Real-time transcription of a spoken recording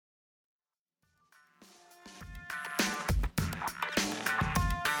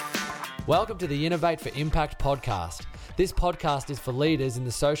Welcome to the Innovate for Impact podcast. This podcast is for leaders in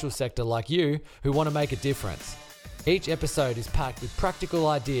the social sector like you who want to make a difference. Each episode is packed with practical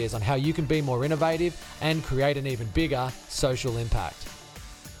ideas on how you can be more innovative and create an even bigger social impact.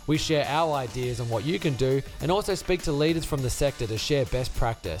 We share our ideas on what you can do and also speak to leaders from the sector to share best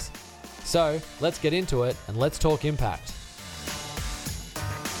practice. So let's get into it and let's talk impact.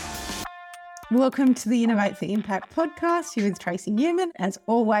 Welcome to the Innovate for Impact podcast. Here with Tracy Newman. As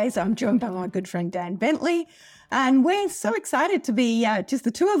always, I'm joined by my good friend Dan Bentley. And we're so excited to be just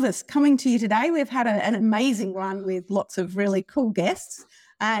the two of us coming to you today. We've had an amazing one with lots of really cool guests.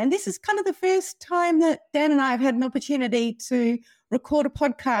 And this is kind of the first time that Dan and I have had an opportunity to record a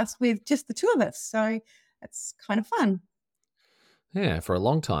podcast with just the two of us. So it's kind of fun. Yeah, for a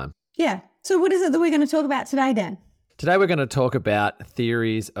long time. Yeah. So what is it that we're going to talk about today, Dan? Today we're going to talk about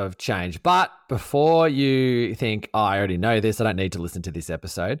theories of change. But before you think, oh, I already know this, I don't need to listen to this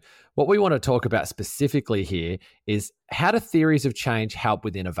episode, what we want to talk about specifically here is how do theories of change help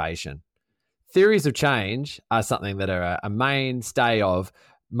with innovation? Theories of change are something that are a mainstay of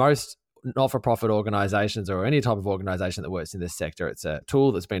most not-for-profit organizations or any type of organization that works in this sector. It's a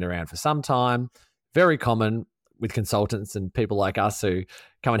tool that's been around for some time, very common with consultants and people like us who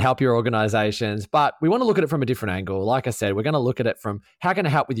come and help your organizations. But we want to look at it from a different angle. Like I said, we're going to look at it from how can it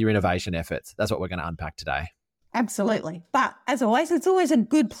help with your innovation efforts? That's what we're going to unpack today. Absolutely. But as always, it's always a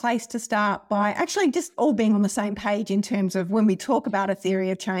good place to start by actually just all being on the same page in terms of when we talk about a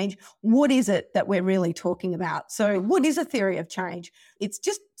theory of change, what is it that we're really talking about? So what is a theory of change? It's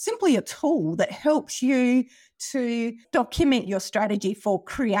just simply a tool that helps you to document your strategy for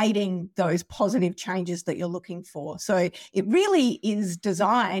creating those positive changes that you're looking for. So it really is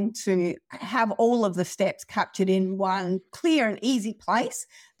designed to have all of the steps captured in one clear and easy place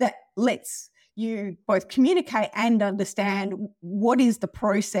that lets you both communicate and understand what is the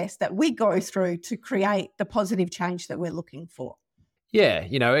process that we go through to create the positive change that we're looking for. Yeah,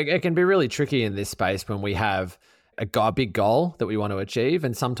 it can be really tricky in this space when we have a big goal that we want to achieve.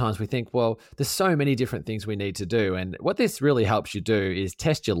 And sometimes we think, well, there's so many different things we need to do. And what this really helps you do is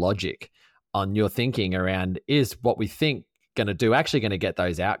test your logic on your thinking around, is what we think going to do actually going to get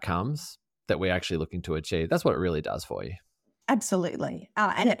those outcomes that we're actually looking to achieve? That's what it really does for you. Absolutely.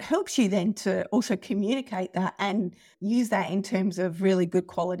 And it helps you then to also communicate that and use that in terms of really good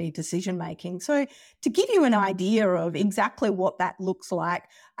quality decision making. So to give you an idea of exactly what that looks like,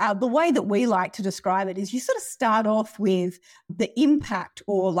 the way that we like to describe it is you sort of start off with the impact,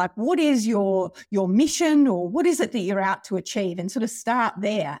 or like what is your mission, or what is it that you're out to achieve, and sort of start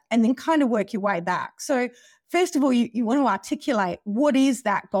there and then kind of work your way back. So first of all, you want to articulate what is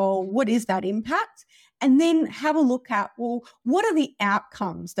that goal, what is that impact? And then have a look at, well, what are the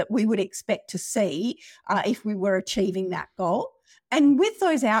outcomes that we would expect to see if we were achieving that goal? And with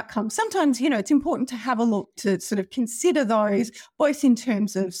those outcomes, sometimes, it's important to have a look to sort of consider those both in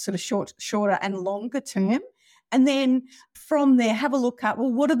terms of sort of shorter and longer term. And then from there, have a look at,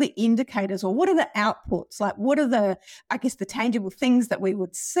 well, what are the indicators, or what are the outputs? Like, what are the tangible things that we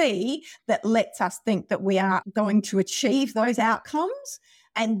would see that lets us think that we are going to achieve those outcomes?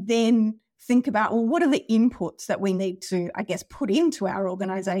 And then think about, well, what are the inputs that we need to, put into our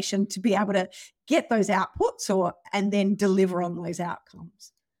organization to be able to get those outputs and then deliver on those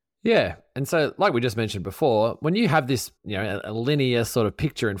outcomes. Yeah. And so like we just mentioned before, when you have this, a linear sort of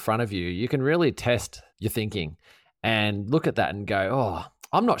picture in front of you, you can really test your thinking and look at that and go, oh,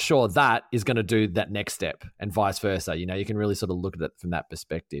 I'm not sure that is going to do that next step, and vice versa. You can really sort of look at it from that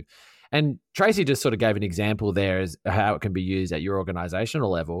perspective. And Tracy just sort of gave an example there as how it can be used at your organizational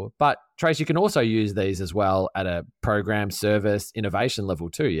level. But Tracy, you can also use these as well at a program, service, innovation level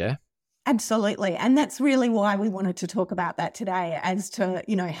too, yeah? Absolutely. And that's really why we wanted to talk about that today, as to,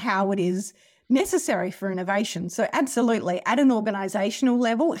 how it is necessary for innovation. So absolutely, at an organizational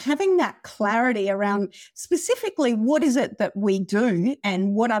level, having that clarity around specifically what is it that we do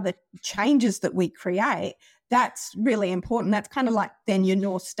and what are the changes that we create, that's really important. That's kind of like then your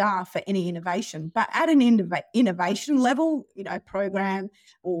North Star for any innovation. But at an innovation level, program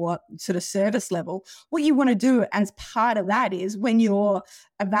or sort of service level, what you want to do as part of that is when you're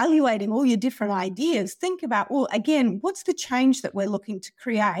evaluating all your different ideas, think about, well, again, what's the change that we're looking to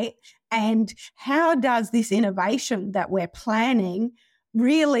create, and how does this innovation that we're planning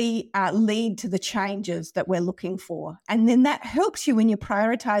really lead to the changes that we're looking for? And then that helps you when you're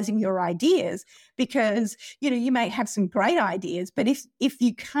prioritizing your ideas, because, you may have some great ideas, but if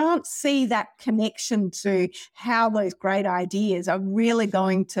you can't see that connection to how those great ideas are really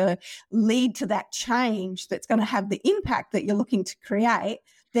going to lead to that change that's going to have the impact that you're looking to create,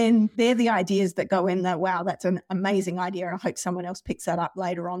 then they're the ideas that go in that, wow, that's an amazing idea, and I hope someone else picks that up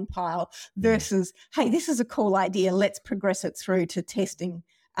later on pile, versus, hey, this is a cool idea, let's progress it through to testing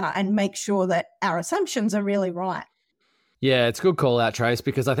and make sure that our assumptions are really right. Yeah, it's a good call out, Trace,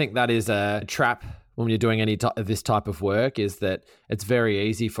 because I think that is a trap when you're doing any of this type of work, is that it's very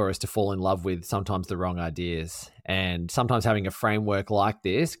easy for us to fall in love with sometimes the wrong ideas. And sometimes having a framework like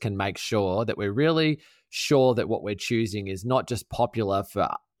this can make sure that we're really sure that what we're choosing is not just popular for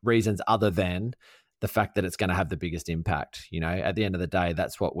reasons other than the fact that it's going to have the biggest impact. You know, at the end of the day,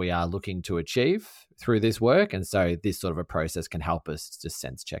 that's what we are looking to achieve through this work. And so this sort of a process can help us just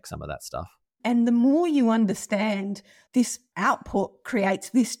sense check some of that stuff. And the more you understand this output creates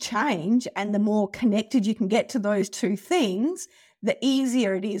this change, and the more connected you can get to those two things, the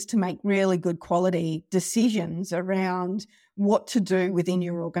easier it is to make really good quality decisions around what to do within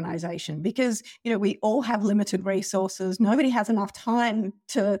your organization. Because, you know, we all have limited resources. Nobody has enough time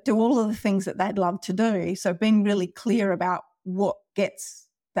to do all of the things that they'd love to do. So being really clear about what gets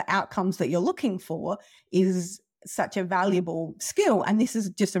the outcomes that you're looking for is such a valuable skill. And this is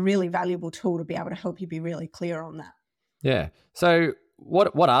just a really valuable tool to be able to help you be really clear on that. Yeah. So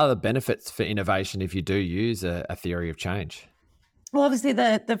what are the benefits for innovation if you do use a theory of change? Well, obviously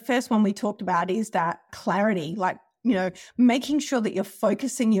the first one we talked about is that clarity, like, you know, making sure that you're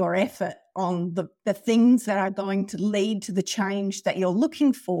focusing your effort on the things that are going to lead to the change that you're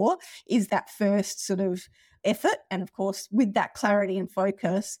looking for is that first sort of effort. And of course, with that clarity and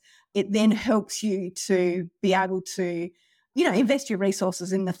focus, it then helps you to be able to, you know, invest your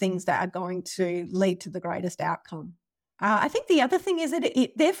resources in the things that are going to lead to the greatest outcome. I think the other thing is that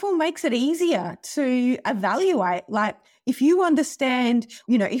it therefore makes it easier to evaluate. Like, if you understand,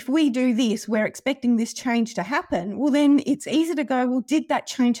 you know, if we do this, we're expecting this change to happen, well, then it's easy to go, well, did that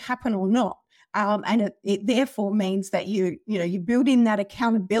change happen or not? And it therefore means that you build in that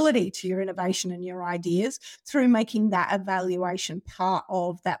accountability to your innovation and your ideas through making that evaluation part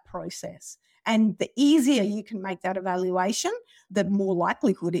of that process. And the easier you can make that evaluation, the more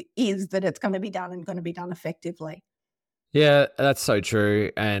likelihood it is that it's going to be done and going to be done effectively. Yeah, that's so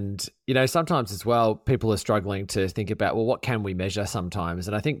true. And, you know, sometimes as well, people are struggling to think about, well, what can we measure sometimes?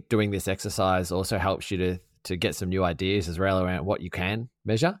 And I think doing this exercise also helps you to get some new ideas as well around what you can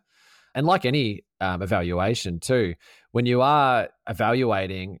measure. And like any evaluation too, when you are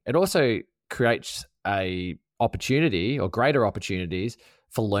evaluating, it also creates a opportunity or greater opportunities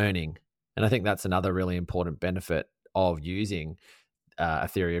for learning. And I think that's another really important benefit of using a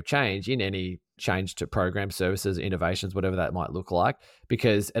theory of change in any change to program, services, innovations, whatever that might look like,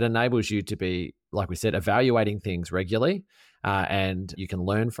 because it enables you to be, like we said, evaluating things regularly, and you can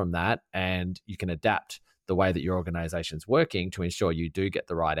learn from that, and you can adapt the way that your organization's working to ensure you do get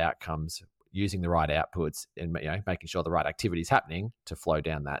the right outcomes using the right outputs and, you know, making sure the right activity is happening to flow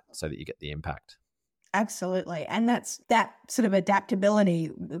down that so that you get the impact. Absolutely. And that sort of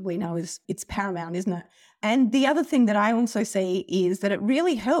adaptability we know it's paramount, isn't it? And the other thing that I also see is that it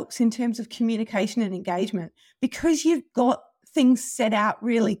really helps in terms of communication and engagement, because you've got things set out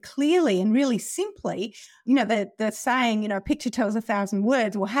really clearly and really simply. You know, the saying, you know, a picture tells 1,000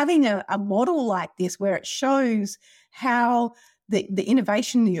 words. Well, having a model like this where it shows how the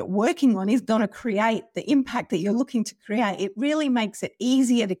innovation that you're working on is going to create the impact that you're looking to create, it really makes it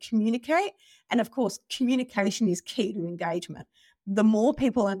easier to communicate. And of course, communication is key to engagement. The more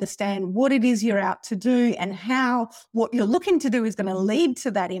people understand what it is you're out to do and how what you're looking to do is going to lead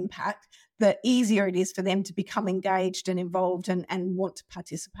to that impact, the easier it is for them to become engaged and involved and want to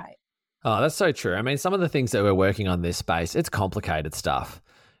participate. Oh, that's so true. I mean, some of the things that we're working on this space, it's complicated stuff.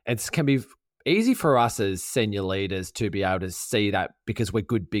 It can be easy for us as senior leaders to be able to see that because we're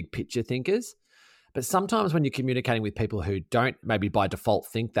good big picture thinkers. But sometimes when you're communicating with people who don't maybe by default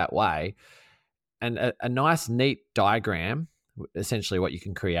think that way, and a nice, neat diagram, essentially what you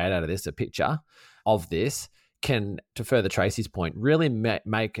can create out of this, a picture of this, can, to further Tracy's point, really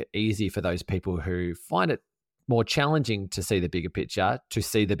make it easy for those people who find it more challenging to see the bigger picture, to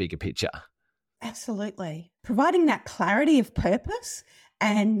see the bigger picture. Absolutely. Providing that clarity of purpose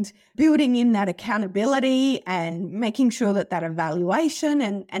and building in that accountability and making sure that evaluation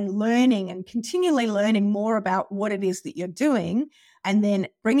and learning and continually learning more about what it is that you're doing, and then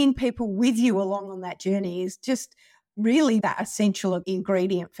bringing people with you along on that journey is just really that essential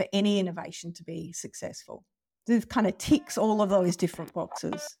ingredient for any innovation to be successful. This kind of ticks all of those different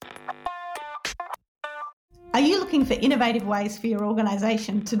boxes. Are you looking for innovative ways for your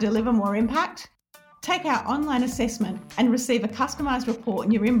organisation to deliver more impact? Take our online assessment and receive a customised report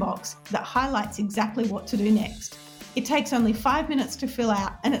in your inbox that highlights exactly what to do next. It takes only 5 minutes to fill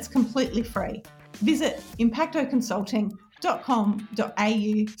out and it's completely free. Visit impactoconsulting.com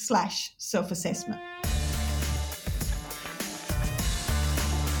www.thearchive.com.au/self-assessment.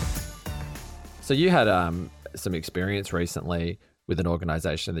 So you had some experience recently with an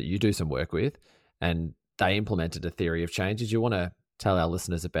organisation that you do some work with, and they implemented a theory of change. Did you want to tell our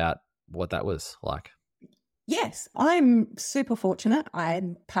listeners about what that was like? Yes, I'm super fortunate.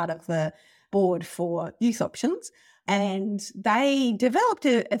 I'm part of the board for Youth Options, and they developed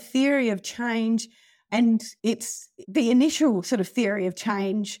a theory of change, and it's the initial sort of theory of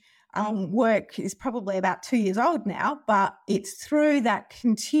change work is probably about 2 years old now, but it's through that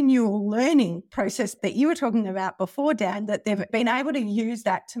continual learning process that you were talking about before, Dan, that they've been able to use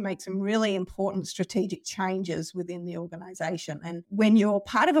that to make some really important strategic changes within the organisation. And when you're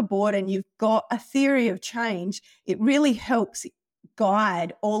part of a board and you've got a theory of change, it really helps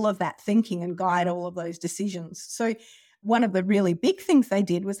guide all of that thinking and guide all of those decisions. So one of the really big things they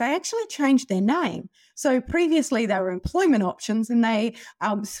did was they actually changed their name. So previously they were Employment Options, and they,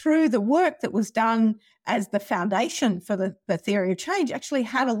 through the work that was done as the foundation for the theory of change, actually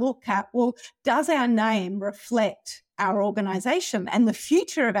had a look at, well, does our name reflect our organisation and the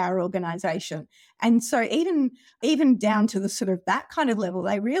future of our organisation? And so even down to the sort of that kind of level,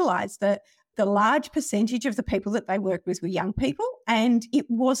 they realised that the large percentage of the people that they worked with were young people, and it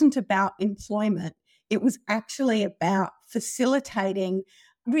wasn't about employment. It was actually about facilitating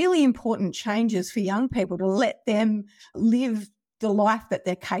really important changes for young people to let them live the life that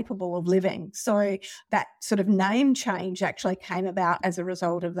they're capable of living. So that sort of name change actually came about as a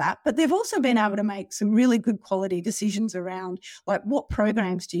result of that. But they've also been able to make some really good quality decisions around, like, what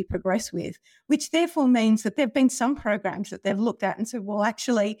programs do you progress with, which therefore means that there have been some programs that they've looked at and said, well,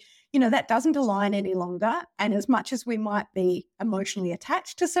 actually, that doesn't align any longer. And as much as we might be emotionally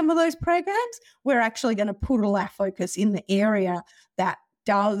attached to some of those programs, we're actually going to put all our focus in the area that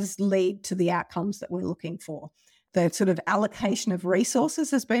does lead to the outcomes that we're looking for. The sort of allocation of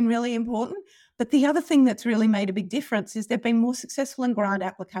resources has been really important. But the other thing that's really made a big difference is they've been more successful in grant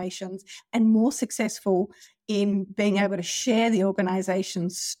applications and more successful in being able to share the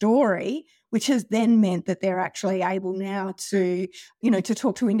organisation's story, which has then meant that they're actually able now to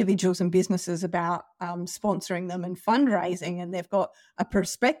talk to individuals and businesses about sponsoring them and fundraising. And they've got a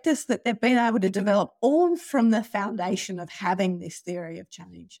prospectus that they've been able to develop all from the foundation of having this theory of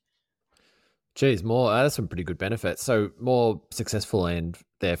change. Geez, that's some pretty good benefits. So more successful in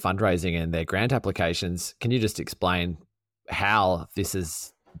their fundraising and their grant applications. Can you just explain how this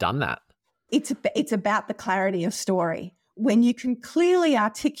has done that? It's about the clarity of story. When you can clearly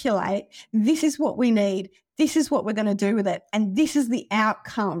articulate, this is what we need, this is what we're going to do with it, and this is the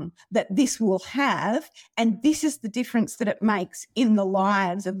outcome that this will have, and this is the difference that it makes in the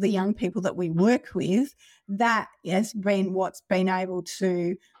lives of the young people that we work with, that has been what's been able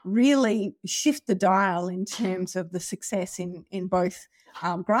to really shift the dial in terms of the success in both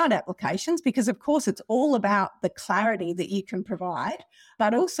grant applications, because of course it's all about the clarity that you can provide,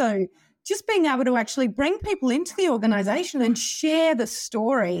 but also just being able to actually bring people into the organisation and share the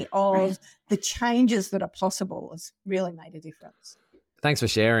story of the changes that are possible has really made a difference. Thanks for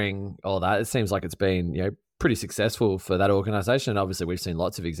sharing all that. It seems like it's been, pretty successful for that organisation. Obviously, we've seen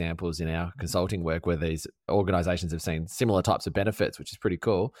lots of examples in our consulting work where these organisations have seen similar types of benefits, which is pretty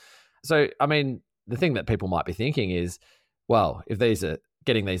cool. So, I mean, the thing that people might be thinking is, well, if these are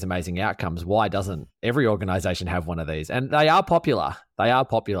getting these amazing outcomes, why doesn't every organisation have one of these? And they are popular.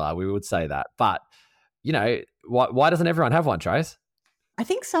 We would say that. But, why doesn't everyone have one, Trace? I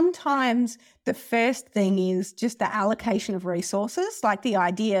think sometimes the first thing is just the allocation of resources, like the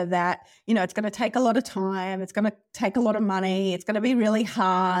idea that, it's going to take a lot of time, it's going to take a lot of money, it's going to be really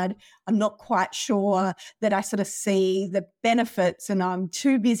hard. I'm not quite sure that I sort of see the benefits, and I'm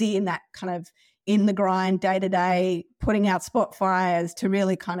too busy in that kind of in the grind day to day, putting out spot fires to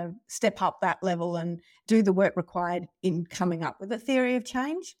really kind of step up that level and do the work required in coming up with a theory of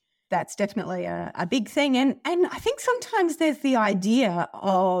change. That's definitely a big thing. And I think sometimes there's the idea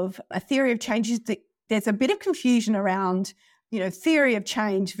of a theory of change is that there's a bit of confusion around, theory of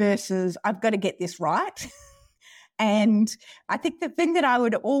change versus I've got to get this right. And I think the thing that I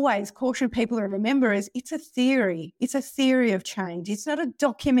would always caution people to remember is it's a theory. It's a theory of change. It's not a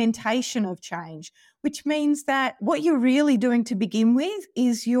documentation of change, which means that what you're really doing to begin with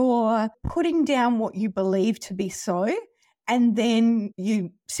is you're putting down what you believe to be so, and then you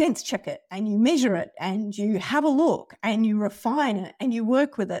sense check it and you measure it and you have a look and you refine it and you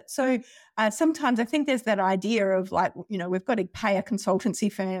work with it. So sometimes I think there's that idea of like, we've got to pay a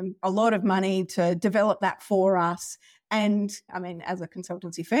consultancy firm a lot of money to develop that for us. And I mean, as a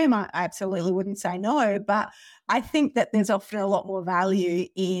consultancy firm, I absolutely wouldn't say no, but I think that there's often a lot more value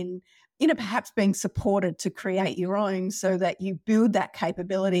in perhaps being supported to create your own so that you build that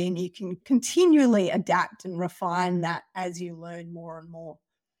capability and you can continually adapt and refine that as you learn more and more.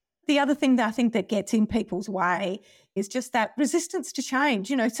 The other thing that I think that gets in people's way is just that resistance to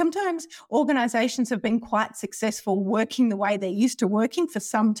change. Sometimes organisations have been quite successful working the way they're used to working for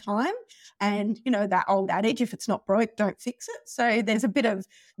some time. And, that old adage, if it's not broke, don't fix it. So there's a bit of,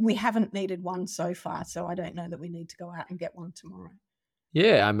 we haven't needed one so far, so I don't know that we need to go out and get one tomorrow.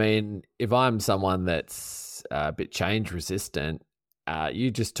 Yeah, I mean, if I'm someone that's a bit change resistant,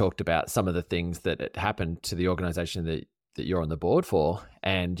 you just talked about some of the things that had happened to the organisation that you're on the board for,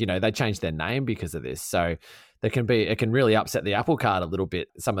 and they changed their name because of this. So it can really upset the apple cart a little bit,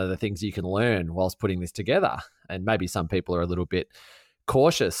 some of the things you can learn whilst putting this together. And maybe some people are a little bit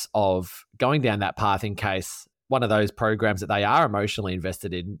cautious of going down that path in case one of those programs that they are emotionally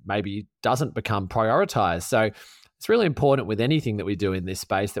invested in maybe doesn't become prioritized. So it's really important with anything that we do in this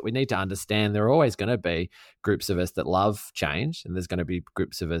space that we need to understand there are always going to be groups of us that love change, and there's going to be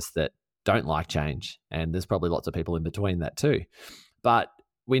groups of us that don't like change. And there's probably lots of people in between that too. But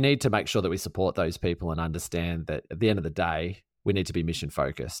we need to make sure that we support those people and understand that at the end of the day, we need to be mission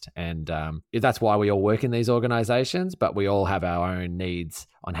focused. And that's why we all work in these organizations, but we all have our own needs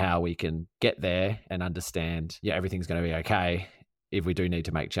on how we can get there and understand, everything's going to be okay if we do need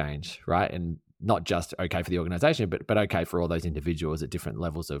to make change, right? And not just okay for the organization, but okay for all those individuals at different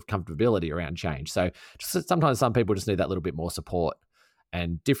levels of comfortability around change. So just sometimes some people just need that little bit more support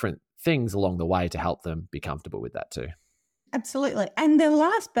and different things along the way to help them be comfortable with that too. Absolutely. And the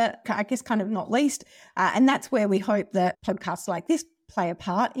last, but I guess kind of not least, and that's where we hope that podcasts like this play a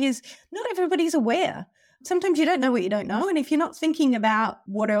part, is not everybody's aware. Sometimes you don't know what you don't know. And if you're not thinking about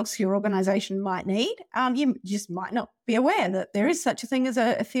what else your organisation might need, you just might not be aware that there is such a thing as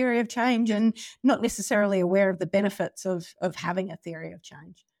a theory of change, and not necessarily aware of the benefits of having a theory of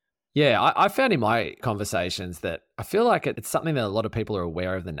change. Yeah, I found in my conversations that I feel like it's something that a lot of people are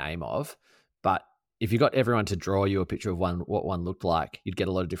aware of the name of, but if you got everyone to draw you a picture of what one looked like, you'd get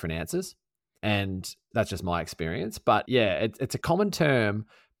a lot of different answers. And that's just my experience. But yeah, it's a common term,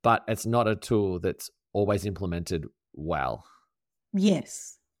 but it's not a tool that's always implemented well.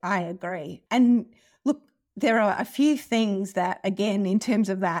 Yes, I agree. And look, there are a few things that, again, in terms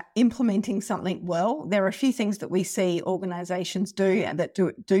of that implementing something well, there are a few things that we see organisations do and that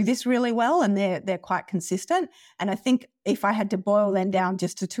do this really well, and they're quite consistent. And I think if I had to boil them down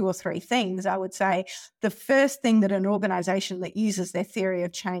just to 2 or 3 things, I would say the first thing that an organisation that uses their theory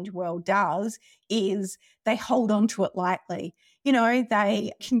of change well does is they hold on to it lightly.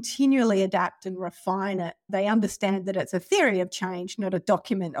 They continually adapt and refine it. They understand that it's a theory of change, not a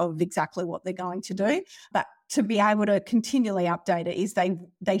document of exactly what they're going to do. But to be able to continually update it is they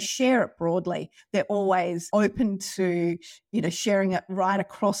share it broadly. They're always open to, sharing it right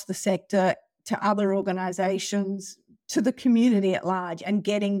across the sector, to other organisations, to the community at large, and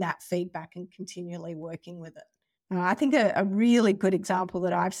getting that feedback and continually working with it. I think a really good example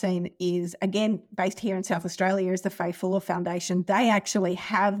that I've seen is, again, based here in South Australia, is the Faye Fuller Foundation. They actually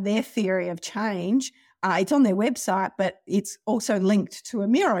have their theory of change. It's on their website, but it's also linked to a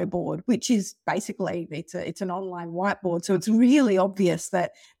Miro board, which is basically, it's an online whiteboard. So it's really obvious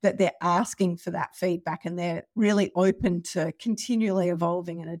that they're asking for that feedback, and they're really open to continually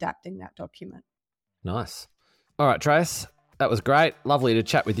evolving and adapting that document. Nice. All right, Trace. That was great. Lovely to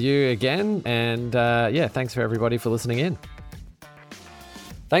chat with you again. And thanks for everybody for listening in.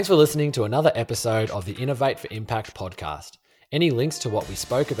 Thanks for listening to another episode of the Innovate for Impact podcast. Any links to what we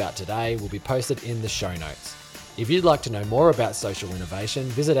spoke about today will be posted in the show notes. If you'd like to know more about social innovation,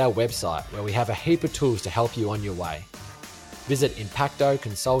 visit our website where we have a heap of tools to help you on your way. Visit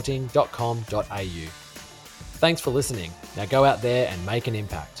impactoconsulting.com.au. Thanks for listening. Now go out there and make an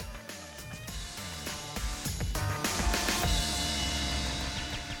impact.